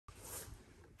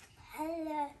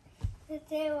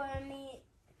They were me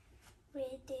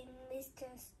reading Mr.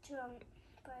 Strong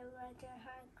by Roger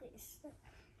Hargreaves.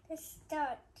 Let's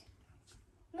start.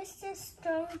 Mr.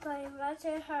 Strong by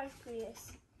Roger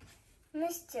Hargreaves.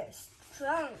 Mr.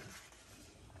 Strong.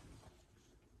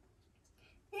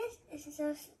 This is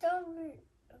a story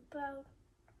about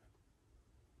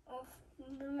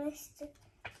Mr.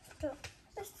 Strong.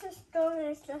 Mr. Strong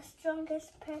is the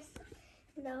strongest person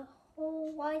in the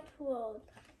whole wide world.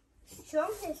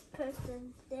 Strongest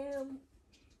person there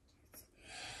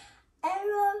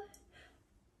ever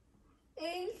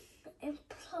is, and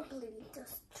probably the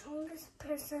strongest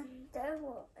person there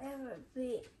will ever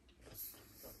be.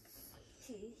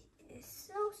 He is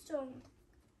so strong.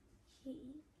 He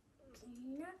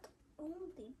can not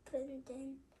only bend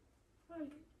in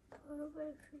one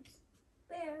proverbs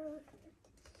bear,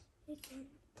 he can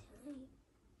tell you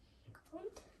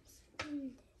contents in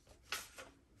it.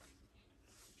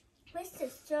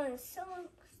 Mr. Strong is so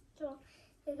strong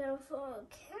he can throw a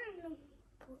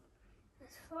cannonball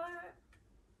as far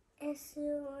as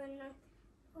you want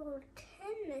a whole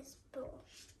tennis ball.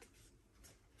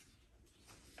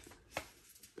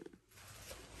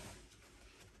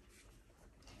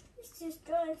 Mr.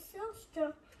 Strong is so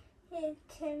strong he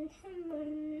can hammer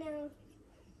nails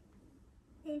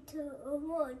into a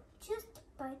wall just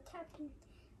by tapping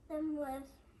them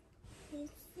with his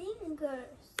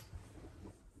fingers.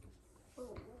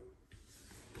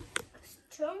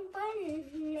 Strong by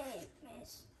name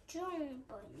is strong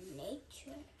by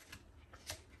nature.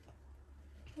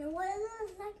 And whether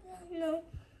like to know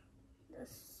the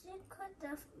secret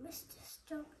of Mr.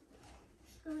 Strong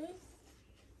is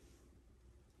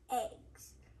eggs.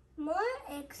 More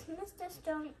eggs Mr.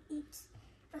 Strong eats,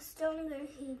 the stronger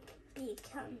he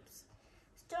becomes.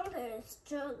 Stronger and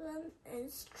stronger and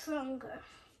stronger.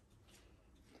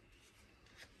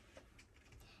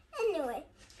 Anyway,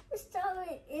 the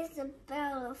story is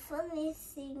about a funny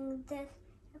thing that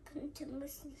happened to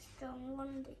Mr. Strong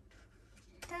one day.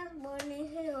 That morning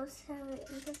he was having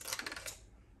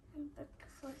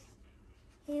breakfast.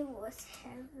 He was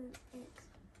having eggs,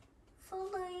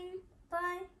 followed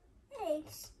by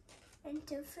eggs, and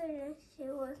to finish he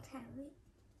was having,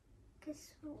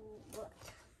 guess what?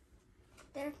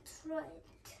 That's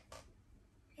right,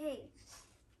 eggs.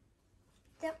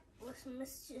 That was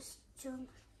Mr.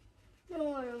 Strong's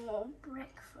normal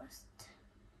breakfast.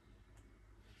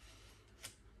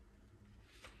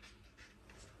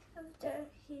 After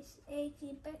his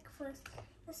eggy breakfast,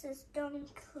 Mr. Strong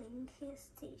cleaned his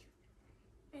teeth,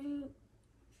 and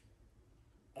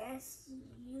as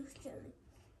usually,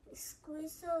 he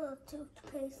squeezed all the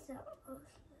toothpaste out of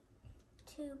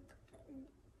the tube, and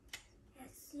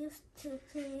as used to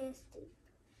clean his teeth,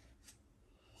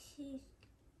 he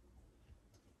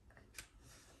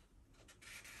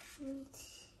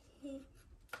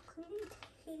cleaned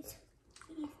his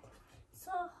teeth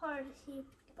so hard he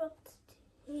broke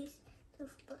his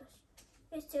toothbrush.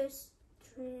 Mr.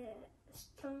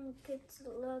 Strong gets a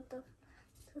lot of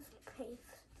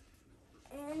toothpaste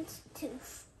and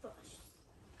toothbrush.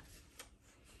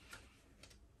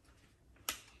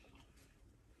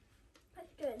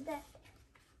 After that,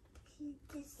 he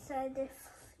decided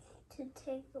to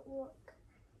take a walk.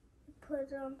 He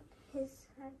put on his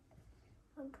hat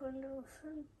upon the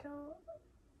front door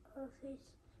of his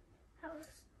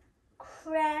house.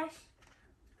 Crash!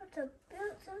 What a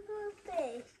beautiful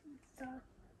day, he thought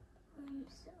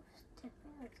himself,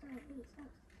 stepping outside his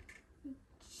house. He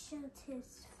shut his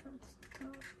front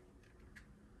door.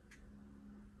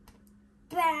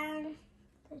 Bang!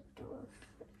 The door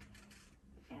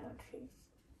flew out his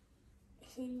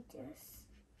hinges.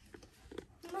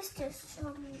 Mr.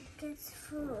 Strong gets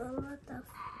through a lot of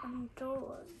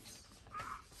doors.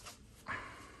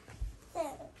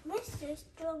 Then Mr.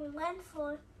 Strong went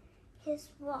for his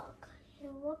walk. He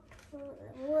walked through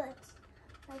the woods,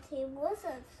 but he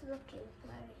wasn't looking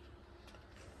very.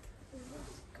 He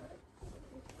was good.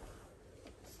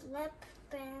 Slept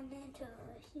bang into a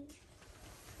huge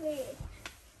tree.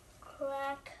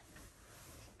 Crack!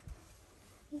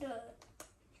 The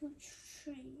huge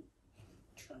tree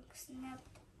trunk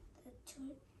snapped the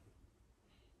tree.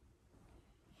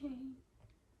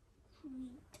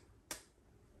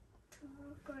 To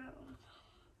the ground.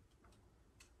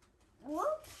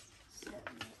 Whoops, said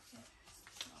Mr.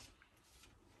 Strong.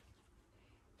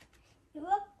 He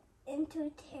walked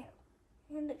into town,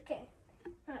 and again,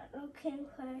 not looking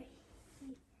where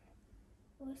he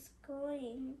was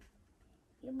going,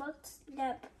 he walked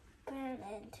step bang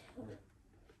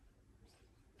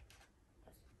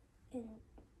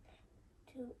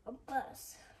into a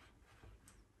bus.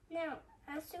 Now,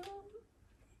 as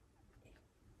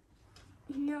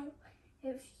you know,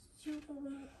 If you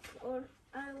or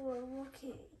I were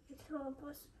walking into a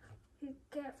bus, we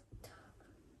get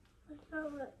a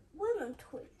woman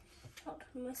twin, not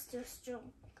Mr.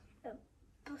 Strong. A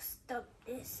bus stop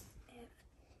is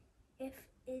if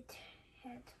it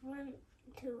had run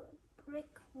into a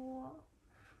brick wall.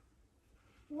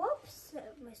 Whoops,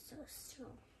 said Mr.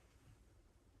 Strong.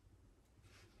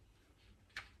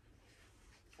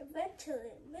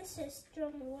 Eventually, Mrs.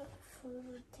 Strong walked through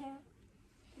the town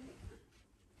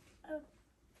up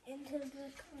into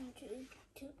the country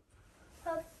to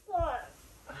a farm.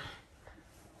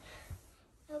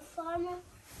 A farmer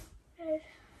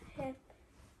had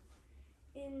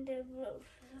in the road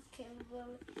looking.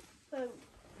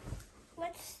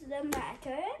 What's the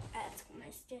matter? Asked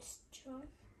Mr. Strong.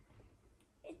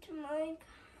 It's my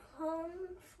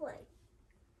cornfield.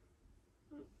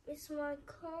 It's my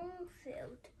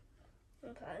cornfield,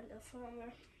 replied the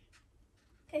farmer.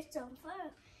 It's on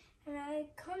fire, and I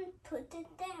can't put it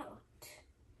out.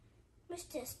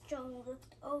 Mr. Strong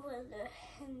looked over the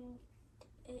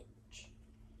hedge,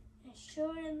 and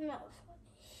sure enough,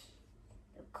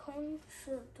 the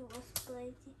cornfield was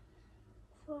blazing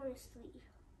furiously.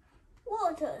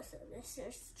 Water, said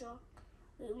Mr. Strong.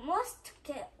 We must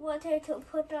get water to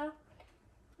put out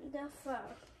the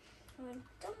fire. I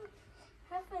don't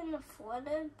have enough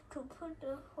water to put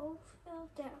the whole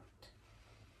field out,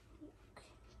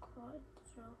 cried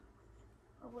the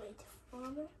away the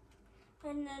farmer.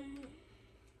 And then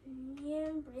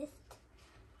nearest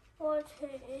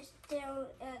water is down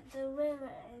at the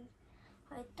river, and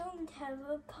I don't have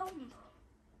a pump.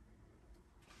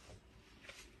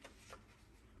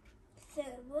 So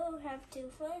we'll have to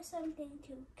find something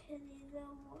to carry the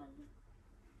water,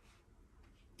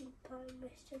 replied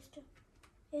Mr. Strong.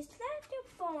 Is that the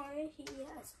barn? He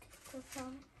asked the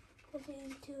farmer, putting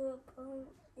into a bowl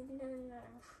in the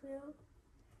field.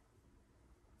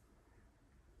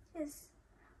 Yes,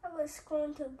 I was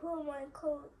going to put my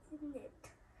coat in it,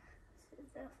 said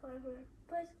the farmer.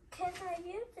 But can I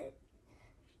use it?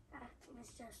 Asked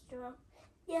Mr. Strong.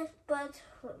 Yes, but,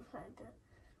 replied the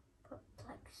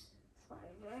perplexed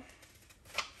farmer.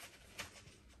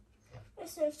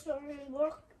 Mr. Strong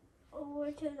walked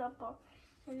over to the barn,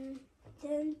 and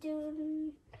then do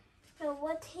you know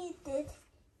what he did?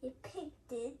 He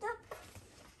picked it up.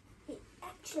 He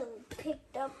actually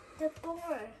picked up the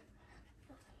barn.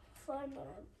 The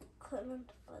farmer couldn't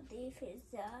believe his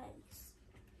eyes.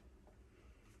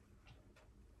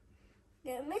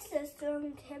 Then Mr.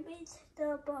 Strong carried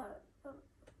the barn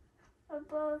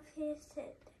above his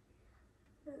head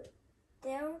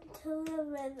down to the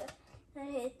river, and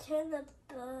he turned the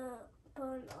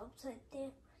barn upside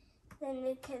down. Then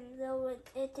you can lower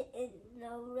it in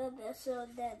the river so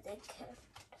that it can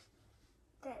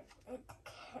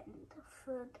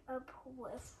fill up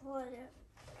with water.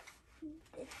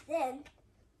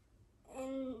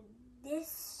 And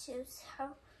this shows how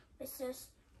Mr.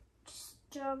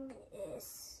 Strong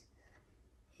is.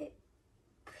 He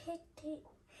picked it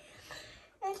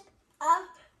up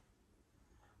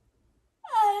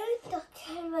and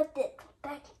carried it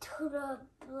back to the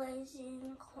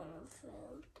blazing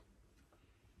cornfield.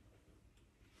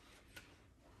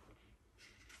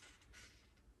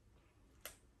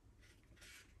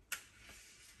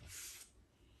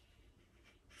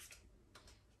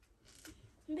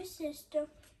 Mr. Strong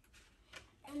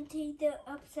emptied the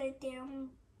upside-down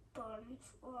barn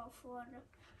of water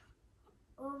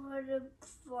over the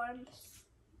farm's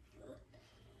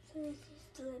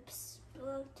lips.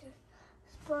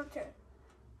 Splutter.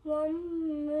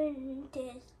 1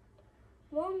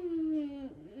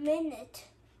 minute,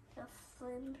 the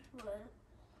flames were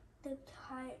licked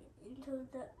high into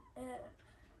the air.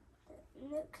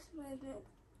 The next minute,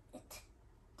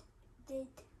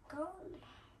 they'd gone.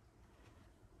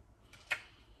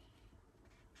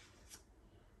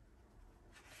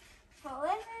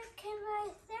 However, can I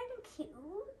thank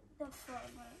you? The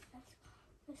farmer asked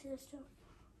Mr. Strong.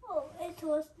 Oh, it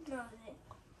was nothing,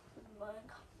 replied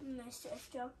Mr.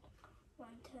 Strong.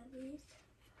 Want to leave?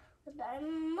 But I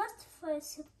must find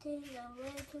something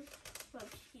away to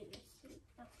refuse it.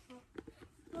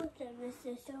 What said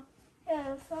Mr. Strong?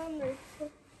 The farmer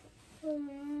said, you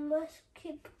must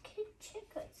keep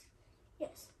chickens.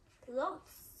 Yes,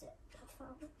 lots, said the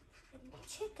farmer. And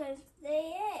chickens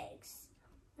lay eggs.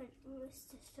 And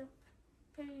Mr. Strong,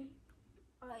 and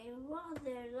I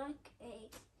rather like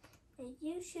eggs, and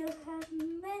you should have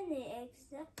many eggs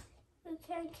that you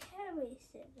can carry,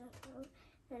 said the farmer,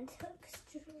 and took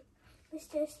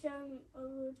Mr. Strong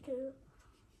over to the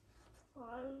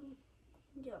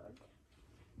farmyard.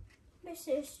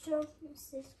 Mr. Strong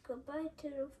says goodbye to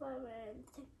the farmer and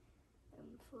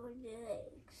and for the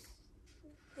legs.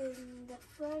 And the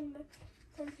farmer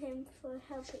thanked him for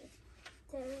helping.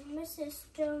 Then Mrs.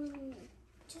 Stone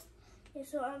just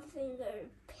his one finger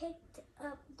picked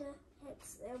up the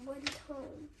eggs and went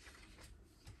home.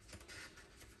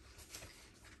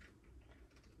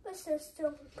 Mrs.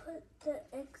 Stone put the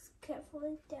eggs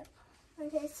carefully down on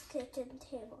his kitchen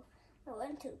table and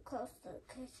went to close the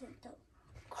kitchen door.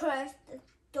 Crashed the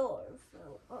door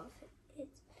fell off it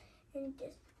and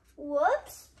just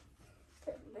whoops!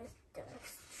 Said Mr.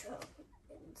 Stone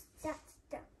and sat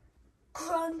down.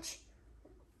 Crunch!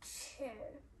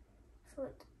 Chair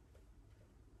foot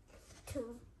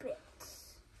to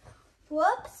bits.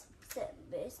 Whoops! Said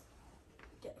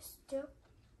Mr. Stone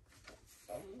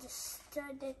and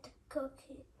started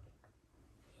cooking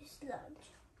his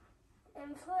lunch.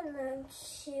 And for lunch,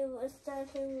 she was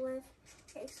starting with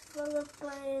eggs full of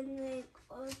an egg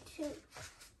or two,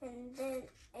 and then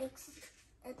eggs,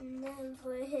 and then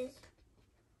for his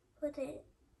pudding,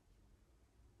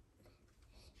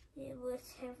 he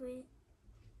was having.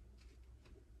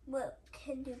 Well,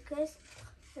 can you guess?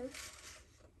 If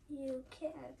you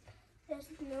can. There's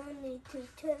no need to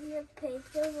turn the page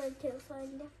over to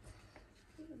find out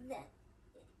that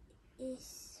he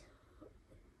was